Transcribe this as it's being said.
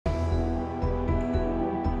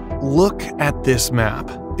Look at this map.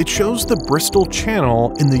 It shows the Bristol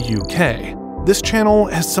Channel in the UK. This channel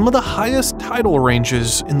has some of the highest tidal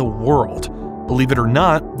ranges in the world. Believe it or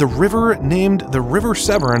not, the river named the River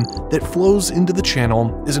Severn that flows into the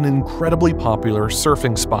channel is an incredibly popular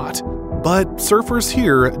surfing spot. But surfers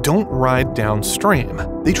here don't ride downstream.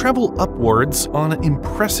 They travel upwards on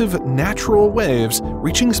impressive natural waves,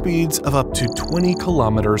 reaching speeds of up to 20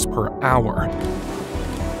 kilometers per hour.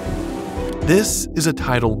 This is a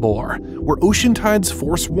tidal bore, where ocean tides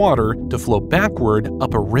force water to flow backward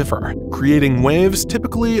up a river, creating waves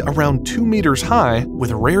typically around 2 meters high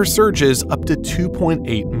with rare surges up to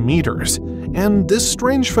 2.8 meters. And this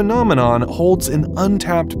strange phenomenon holds an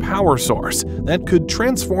untapped power source that could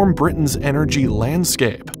transform Britain's energy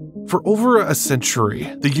landscape. For over a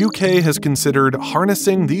century, the UK has considered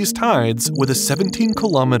harnessing these tides with a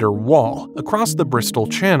 17-kilometer wall across the Bristol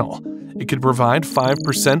Channel. It could provide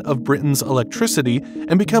 5% of Britain's electricity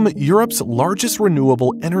and become Europe's largest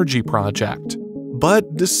renewable energy project.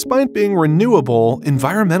 But despite being renewable,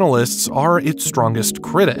 environmentalists are its strongest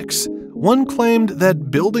critics. One claimed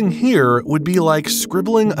that building here would be like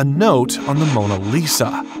scribbling a note on the Mona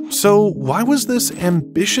Lisa. So why was this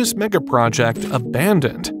ambitious megaproject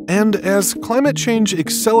abandoned? And as climate change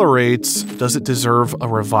accelerates, does it deserve a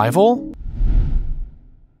revival?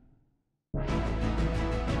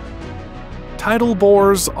 Tidal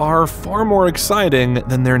bores are far more exciting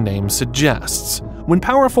than their name suggests. When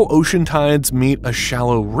powerful ocean tides meet a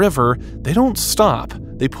shallow river, they don't stop,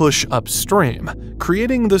 they push upstream,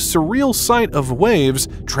 creating the surreal sight of waves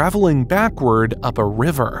traveling backward up a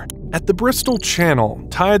river. At the Bristol Channel,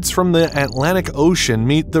 tides from the Atlantic Ocean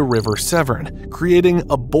meet the River Severn, creating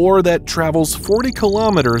a bore that travels 40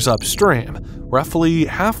 kilometers upstream, roughly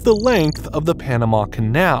half the length of the Panama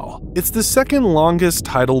Canal. It's the second longest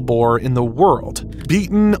tidal bore in the world,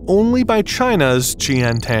 beaten only by China's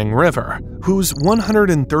Qiantang River, whose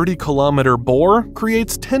 130-kilometer bore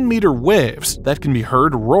creates 10-meter waves that can be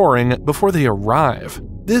heard roaring before they arrive.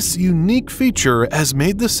 This unique feature has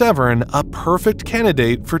made the Severn a perfect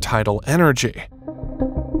candidate for tidal energy.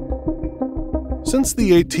 Since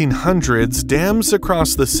the 1800s, dams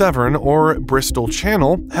across the Severn or Bristol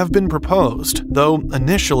Channel have been proposed, though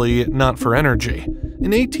initially not for energy. In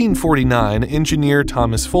 1849, engineer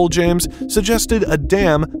Thomas Foljames suggested a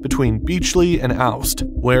dam between Beachley and Aust,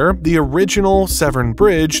 where the original Severn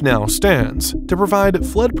Bridge now stands, to provide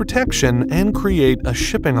flood protection and create a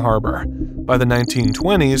shipping harbor. By the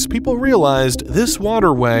 1920s, people realized this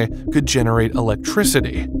waterway could generate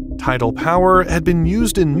electricity. Tidal power had been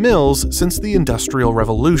used in mills since the Industrial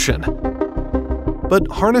Revolution. But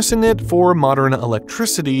harnessing it for modern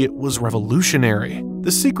electricity was revolutionary.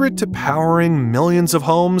 The secret to powering millions of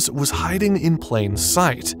homes was hiding in plain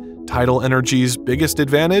sight. Tidal energy's biggest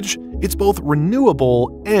advantage? It's both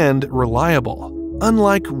renewable and reliable.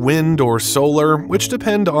 Unlike wind or solar, which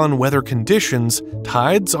depend on weather conditions,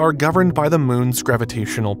 tides are governed by the moon's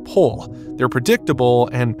gravitational pull. They're predictable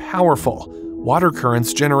and powerful. Water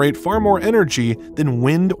currents generate far more energy than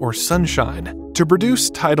wind or sunshine. To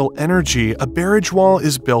produce tidal energy, a barrage wall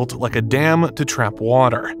is built like a dam to trap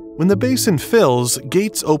water. When the basin fills,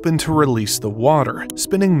 gates open to release the water,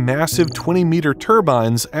 spinning massive 20-meter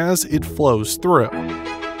turbines as it flows through.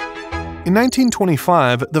 In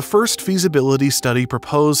 1925, the first feasibility study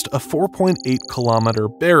proposed a 4.8-kilometer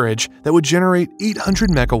barrage that would generate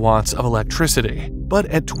 800 megawatts of electricity. But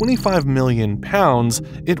at £25 million,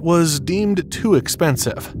 it was deemed too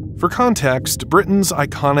expensive. For context, Britain's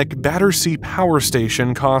iconic Battersea Power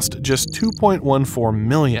Station cost just £2.14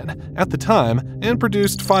 million at the time and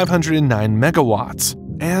produced 509 megawatts.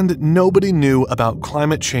 And nobody knew about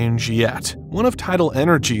climate change yet. One of tidal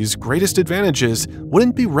energy's greatest advantages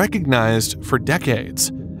wouldn't be recognized for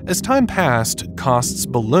decades. As time passed, costs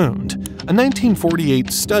ballooned. A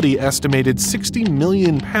 1948 study estimated £60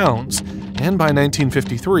 million, and by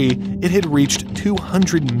 1953, it had reached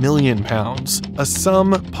 £200 million, a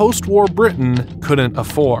sum post-war Britain couldn't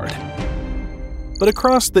afford. But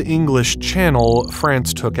across the English Channel,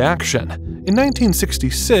 France took action. In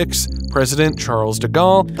 1966, President Charles de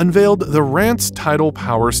Gaulle unveiled the Reims tidal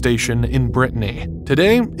power station in Brittany.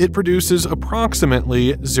 Today, it produces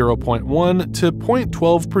approximately 0.1 to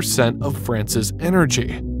 0.12% of France's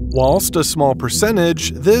energy. Whilst a small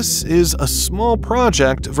percentage, this is a small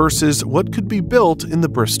project versus what could be built in the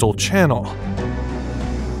Bristol Channel.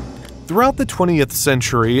 Throughout the 20th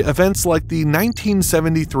century, events like the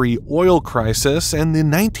 1973 oil crisis and the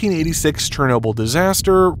 1986 Chernobyl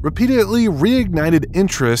disaster repeatedly reignited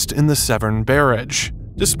interest in the Severn Barrage.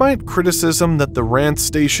 Despite criticism that the Rance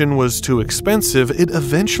station was too expensive, it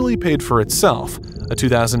eventually paid for itself. A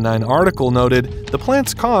 2009 article noted, "The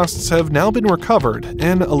plant's costs have now been recovered,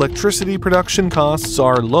 and electricity production costs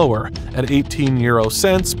are lower at 18 euro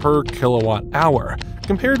cents per kilowatt hour,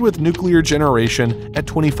 compared with nuclear generation at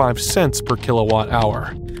 25 cents per kilowatt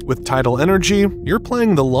hour. With tidal energy, you're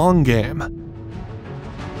playing the long game."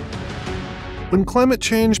 When climate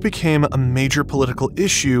change became a major political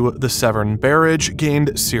issue, the Severn Barrage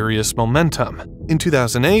gained serious momentum. In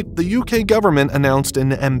 2008, the UK government announced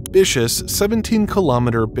an ambitious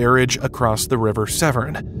 17-kilometer barrage across the River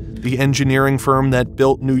Severn. The engineering firm that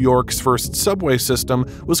built New York's first subway system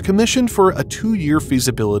was commissioned for a 2-year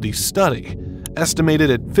feasibility study. Estimated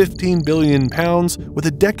at £15 billion, with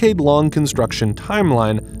a decade-long construction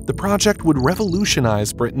timeline, the project would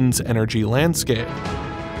revolutionize Britain's energy landscape.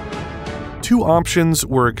 Two options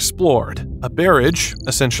were explored: a barrage,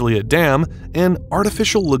 essentially a dam, and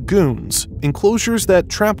artificial lagoons, enclosures that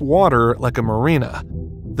trap water like a marina.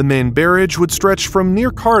 The main barrage would stretch from near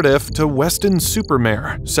Cardiff to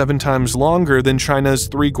Weston-super-Mare, 7 times longer than China's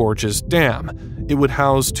Three Gorges Dam. It would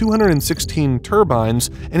house 216 turbines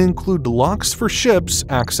and include locks for ships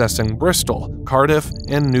accessing Bristol, Cardiff,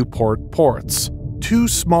 and Newport ports. 2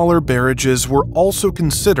 smaller barrages were also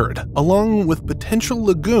considered, along with potential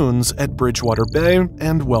lagoons at Bridgewater Bay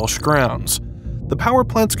and Welsh Grounds. The power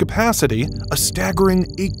plant's capacity, a staggering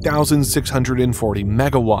 8,640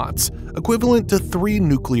 megawatts, equivalent to 3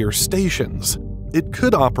 nuclear stations. It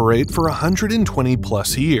could operate for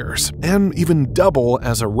 120-plus years, and even double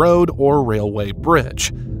as a road or railway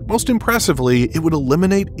bridge. Most impressively, it would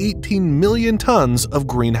eliminate 18 million tons of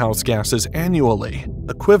greenhouse gases annually,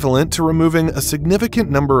 equivalent to removing a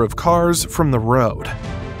significant number of cars from the road.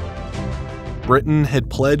 Britain had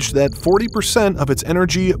pledged that 40% of its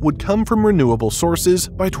energy would come from renewable sources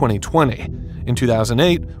by 2020. In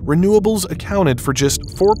 2008, renewables accounted for just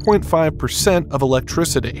 4.5% of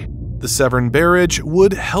electricity. The Severn Barrage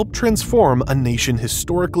would help transform a nation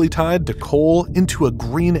historically tied to coal into a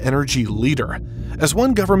green energy leader. As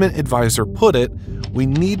one government advisor put it, "We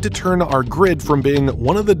need to turn our grid from being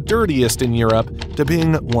one of the dirtiest in Europe to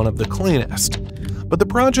being one of the cleanest." But the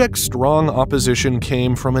project's strong opposition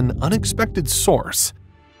came from an unexpected source.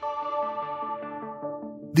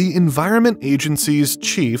 The Environment Agency's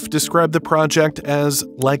chief described the project as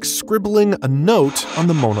like scribbling a note on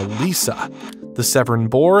the Mona Lisa. The Severn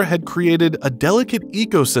Bore had created a delicate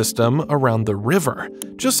ecosystem around the river,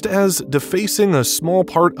 just as defacing a small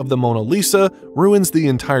part of the Mona Lisa ruins the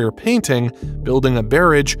entire painting. Building a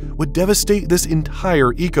barrage would devastate this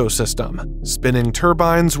entire ecosystem. Spinning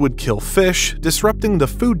turbines would kill fish, disrupting the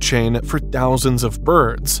food chain for thousands of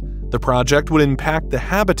birds. The project would impact the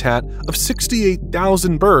habitat of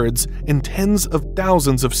 68,000 birds and tens of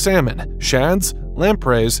thousands of salmon, shads,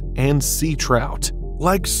 lampreys, and sea trout.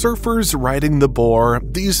 Like surfers riding the Bore,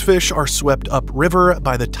 these fish are swept upriver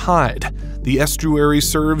by the tide. The estuary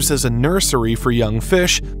serves as a nursery for young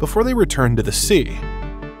fish before they return to the sea.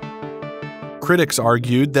 Critics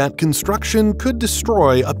argued that construction could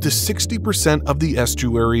destroy up to 60% of the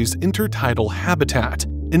estuary's intertidal habitat,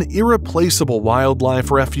 an irreplaceable wildlife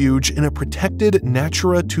refuge in a protected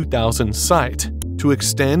Natura 2000 site. To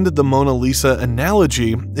extend the Mona Lisa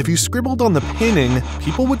analogy, if you scribbled on the painting,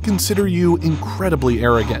 people would consider you incredibly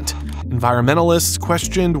arrogant. Environmentalists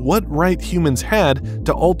questioned what right humans had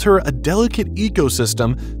to alter a delicate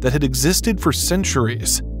ecosystem that had existed for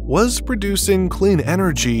centuries. Was producing clean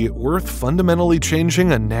energy worth fundamentally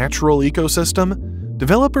changing a natural ecosystem?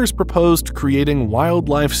 Developers proposed creating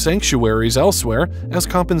wildlife sanctuaries elsewhere as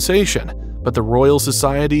compensation, but the Royal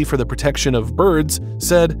Society for the Protection of Birds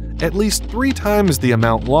said at least 3 times the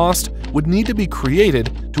amount lost would need to be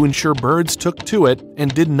created to ensure birds took to it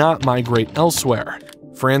and did not migrate elsewhere.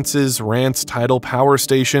 France's Rance tidal power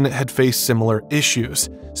station had faced similar issues.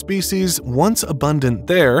 Species once abundant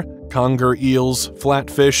there, conger eels,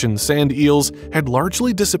 flatfish, and sand eels, had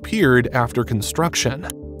largely disappeared after construction.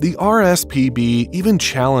 The RSPB even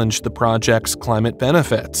challenged the project's climate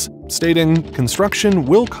benefits, stating construction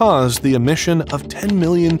will cause the emission of 10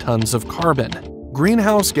 million tons of carbon.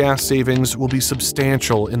 Greenhouse gas savings will be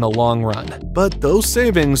substantial in the long run, but those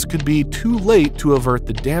savings could be too late to avert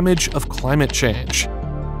the damage of climate change.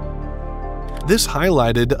 This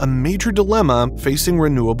highlighted a major dilemma facing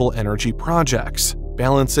renewable energy projects,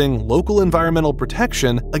 balancing local environmental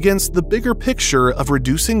protection against the bigger picture of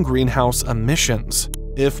reducing greenhouse emissions.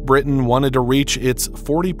 If Britain wanted to reach its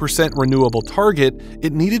 40% renewable target,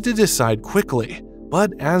 it needed to decide quickly.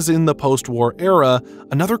 But as in the post-war era,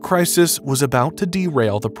 another crisis was about to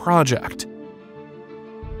derail the project.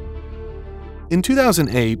 In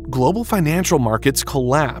 2008, global financial markets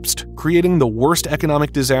collapsed, creating the worst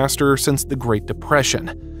economic disaster since the Great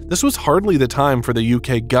Depression. This was hardly the time for the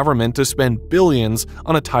UK government to spend billions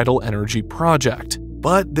on a tidal energy project.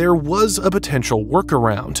 But there was a potential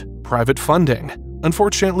workaround: private funding.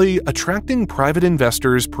 Unfortunately, attracting private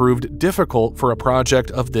investors proved difficult for a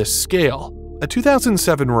project of this scale. A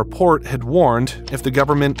 2007 report had warned, if the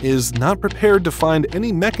government is not prepared to find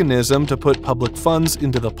any mechanism to put public funds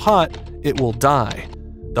into the pot, it will die.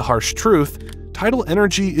 The harsh truth: tidal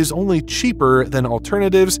energy is only cheaper than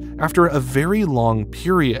alternatives after a very long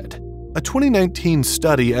period. A 2019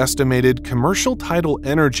 study estimated commercial tidal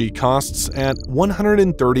energy costs at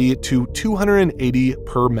 $130 to $280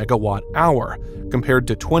 per megawatt hour, compared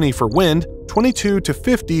to $20 for wind, $22 to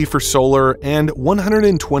 $50 for solar, and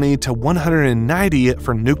 $120 to $190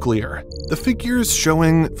 for nuclear. The figures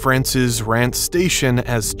showing France's Rance station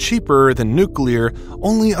as cheaper than nuclear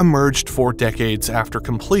only emerged 4 decades after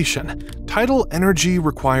completion. Tidal energy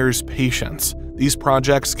requires patience. These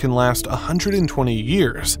projects can last 120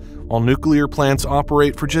 years, while nuclear plants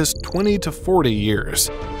operate for just 20 to 40 years.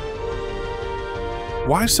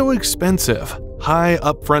 Why so expensive? High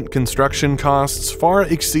upfront construction costs far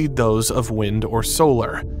exceed those of wind or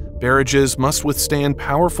solar. Barrages must withstand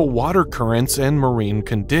powerful water currents and marine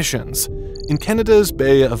conditions. In Canada's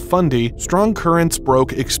Bay of Fundy, strong currents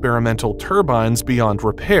broke experimental turbines beyond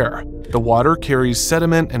repair. The water carries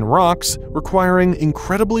sediment and rocks, requiring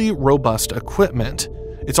incredibly robust equipment.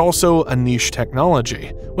 It's also a niche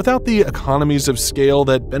technology, without the economies of scale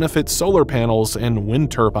that benefit solar panels and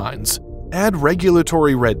wind turbines. Add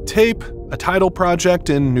regulatory red tape. A tidal project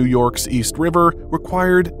in New York's East River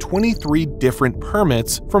required 23 different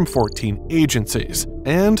permits from 14 agencies,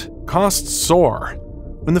 and costs soar.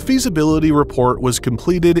 When the feasibility report was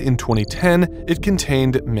completed in 2010, it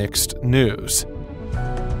contained mixed news.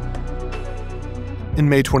 In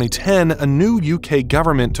May 2010, a new UK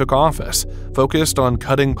government took office, focused on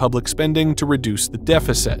cutting public spending to reduce the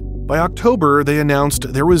deficit. By October, they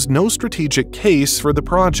announced there was no strategic case for the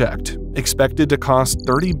project. Expected to cost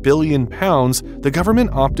 £30 billion, the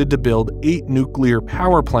government opted to build 8 nuclear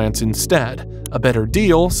power plants instead, a better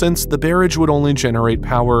deal since the barrage would only generate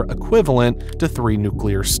power equivalent to 3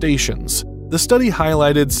 nuclear stations. The study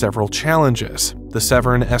highlighted several challenges. The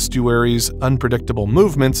Severn estuary's unpredictable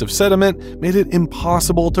movements of sediment made it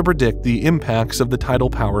impossible to predict the impacts of the tidal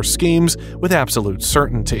power schemes with absolute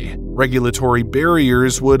certainty. Regulatory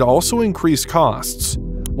barriers would also increase costs.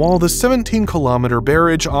 While the 17-kilometer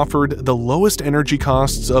barrage offered the lowest energy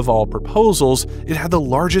costs of all proposals, it had the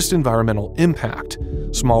largest environmental impact.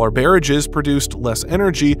 Smaller barrages produced less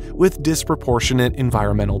energy with disproportionate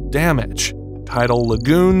environmental damage. Tidal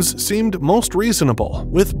lagoons seemed most reasonable,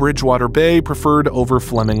 with Bridgewater Bay preferred over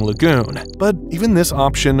Fleming Lagoon, but even this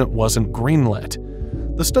option wasn't greenlit.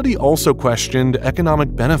 The study also questioned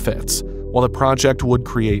economic benefits. While the project would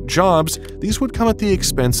create jobs, these would come at the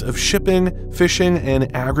expense of shipping, fishing,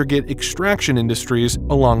 and aggregate extraction industries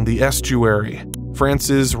along the estuary.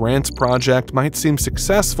 France's Rance project might seem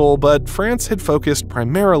successful, but France had focused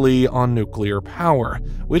primarily on nuclear power,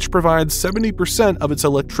 which provides 70% of its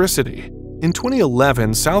electricity. In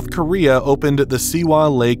 2011, South Korea opened the Siwa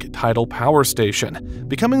Lake Tidal Power Station,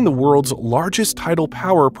 becoming the world's largest tidal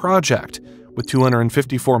power project. With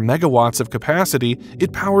 254 megawatts of capacity,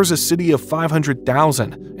 it powers a city of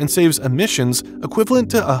 500,000 and saves emissions equivalent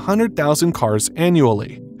to 100,000 cars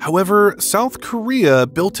annually. However, South Korea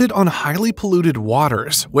built it on highly polluted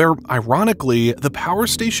waters, where, ironically, the power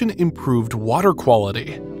station improved water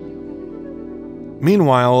quality.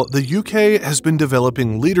 Meanwhile, the UK has been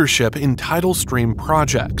developing leadership in tidal stream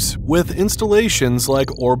projects, with installations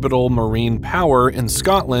like Orbital Marine Power in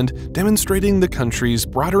Scotland demonstrating the country's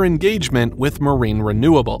broader engagement with marine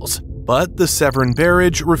renewables. But the Severn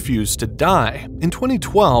Barrage refused to die. In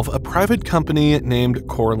 2012, a private company named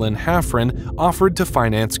Corlin Hafren offered to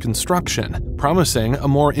finance construction, promising a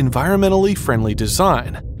more environmentally friendly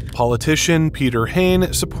design. Politician Peter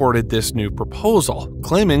Hain supported this new proposal,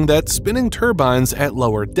 claiming that spinning turbines at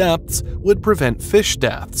lower depths would prevent fish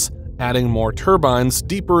deaths. Adding more turbines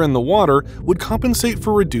deeper in the water would compensate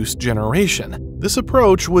for reduced generation. This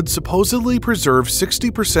approach would supposedly preserve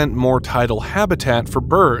 60% more tidal habitat for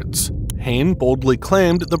birds. Hain boldly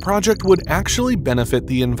claimed the project would actually benefit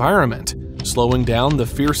the environment, slowing down the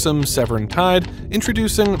fearsome Severn tide,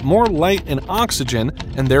 introducing more light and oxygen,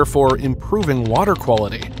 and therefore improving water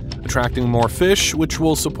quality, attracting more fish, which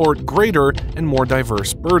will support greater and more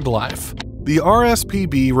diverse bird life. The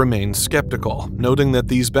RSPB remained skeptical, noting that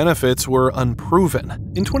these benefits were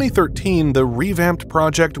unproven. In 2013, the revamped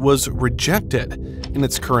project was rejected. In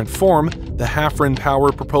its current form, the Hafren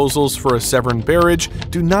Power proposals for a Severn Barrage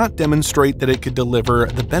do not demonstrate that it could deliver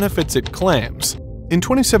the benefits it claims. In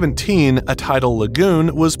 2017, a tidal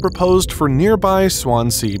lagoon was proposed for nearby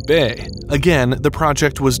Swansea Bay. Again, the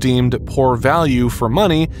project was deemed poor value for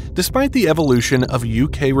money despite the evolution of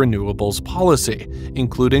UK renewables policy,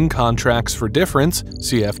 including contracts for difference,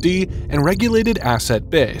 CFD, and regulated asset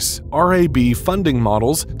base, RAB funding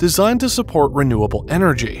models designed to support renewable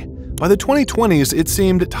energy. By the 2020s, it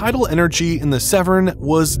seemed tidal energy in the Severn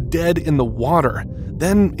was dead in the water.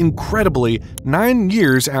 Then, incredibly, 9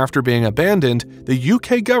 years after being abandoned, the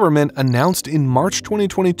UK government announced in March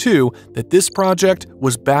 2022 that this project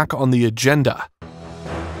was back on the agenda.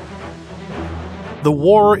 The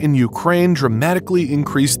war in Ukraine dramatically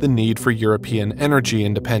increased the need for European energy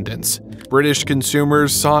independence. British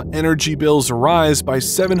consumers saw energy bills rise by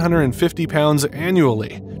 £750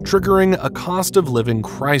 annually, triggering a cost of living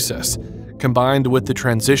crisis. Combined with the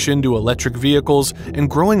transition to electric vehicles and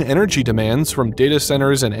growing energy demands from data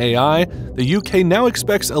centers and AI, the UK now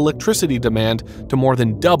expects electricity demand to more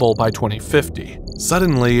than double by 2050.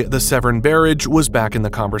 Suddenly, the Severn Barrage was back in the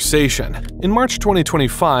conversation. In March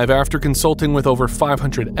 2025, after consulting with over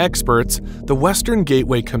 500 experts, the Western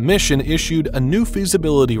Gateway Commission issued a new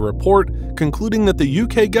feasibility report concluding that the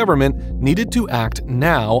UK government needed to act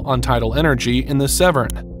now on tidal energy in the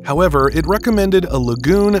Severn. However, it recommended a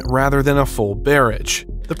lagoon rather than a full barrage.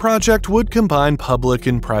 The project would combine public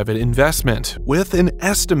and private investment, with an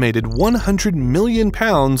estimated £100 million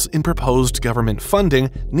in proposed government funding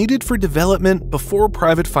needed for development before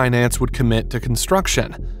private finance would commit to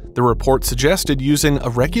construction. The report suggested using a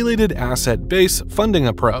regulated asset-based funding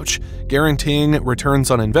approach, guaranteeing returns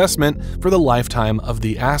on investment for the lifetime of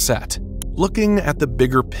the asset. Looking at the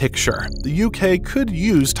bigger picture, the UK could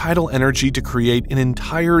use tidal energy to create an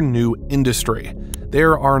entire new industry.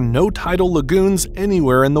 There are no tidal lagoons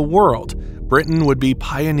anywhere in the world. Britain would be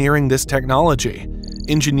pioneering this technology.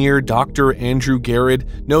 Engineer Dr. Andrew Garrett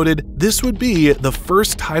noted this would be the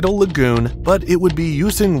first tidal lagoon, but it would be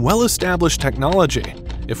using well-established technology.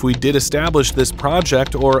 If we did establish this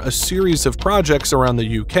project or a series of projects around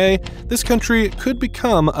the UK, this country could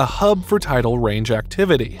become a hub for tidal range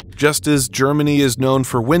activity. Just as Germany is known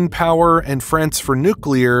for wind power and France for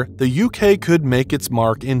nuclear, the UK could make its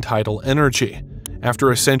mark in tidal energy.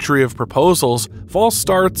 After a century of proposals, false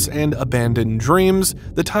starts, and abandoned dreams,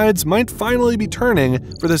 the tides might finally be turning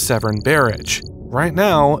for the Severn Barrage. Right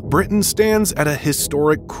now, Britain stands at a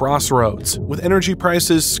historic crossroads, with energy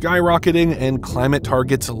prices skyrocketing and climate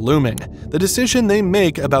targets looming. The decision they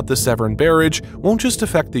make about the Severn Barrage won't just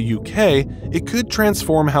affect the UK, it could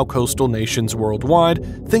transform how coastal nations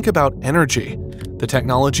worldwide think about energy. The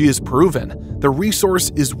technology is proven, the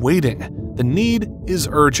resource is waiting, the need is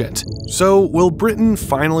urgent. So, will Britain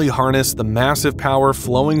finally harness the massive power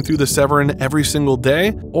flowing through the Severn every single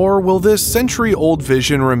day? Or will this century-old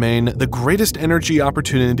vision remain the greatest energy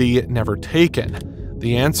opportunity never taken?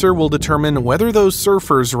 The answer will determine whether those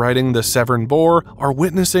surfers riding the Severn Bore are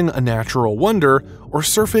witnessing a natural wonder or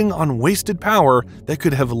surfing on wasted power that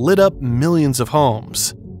could have lit up millions of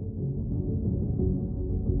homes.